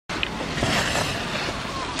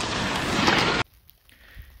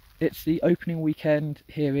It's the opening weekend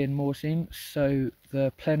here in Morzine, so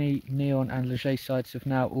the Plenny, Neon and Leger sides have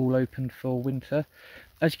now all opened for winter.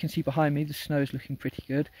 As you can see behind me, the snow is looking pretty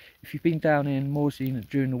good. If you've been down in Morzine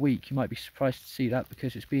during the week, you might be surprised to see that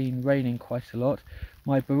because it's been raining quite a lot.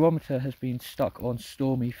 My barometer has been stuck on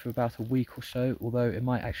stormy for about a week or so, although it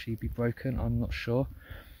might actually be broken, I'm not sure.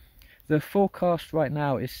 The forecast right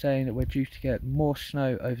now is saying that we're due to get more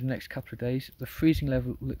snow over the next couple of days. The freezing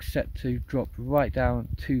level looks set to drop right down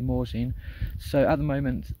to Morzine. So at the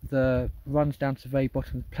moment the runs down to the very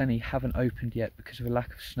bottom of the Plenny haven't opened yet because of a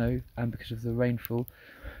lack of snow and because of the rainfall.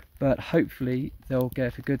 But hopefully they'll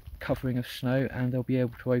get a good covering of snow and they'll be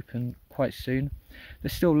able to open quite soon.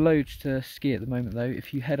 There's still loads to ski at the moment though.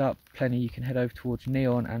 If you head up Plenny, you can head over towards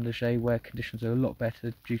Neon and Leger where conditions are a lot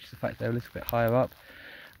better due to the fact they're a little bit higher up.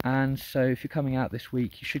 And so if you're coming out this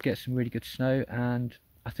week, you should get some really good snow, and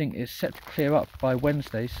I think it's set to clear up by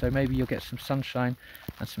Wednesday, so maybe you'll get some sunshine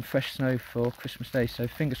and some fresh snow for Christmas Day, so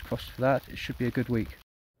fingers crossed for that. It should be a good week.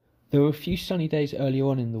 There were a few sunny days earlier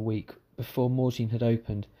on in the week before Morzine had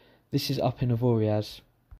opened. This is up in Avoriaz.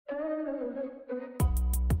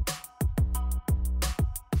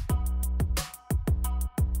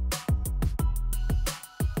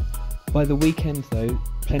 By the weekend though,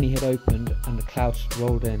 Plenny had opened and the clouds had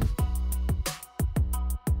rolled in.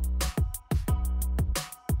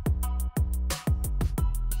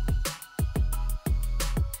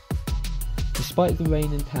 Despite the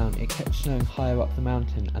rain in town, it kept snowing higher up the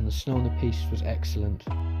mountain and the snow on the piste was excellent.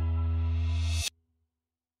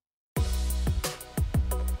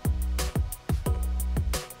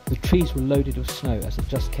 The trees were loaded with snow as it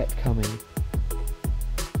just kept coming.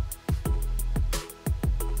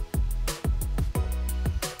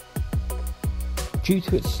 Due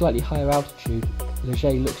to its slightly higher altitude,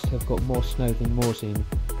 Leger looks to have got more snow than Morzine.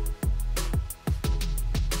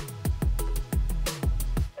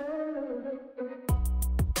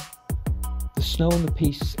 The snow on the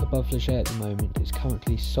piste above Leger at the moment is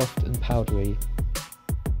currently soft and powdery.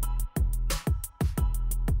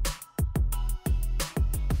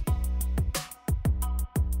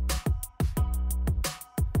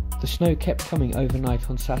 The snow kept coming overnight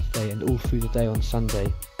on Saturday and all through the day on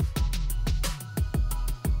Sunday.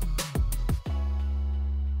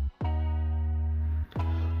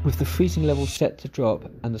 With the freezing level set to drop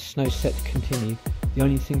and the snow set to continue, the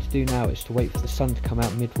only thing to do now is to wait for the sun to come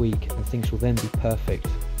out midweek and things will then be perfect.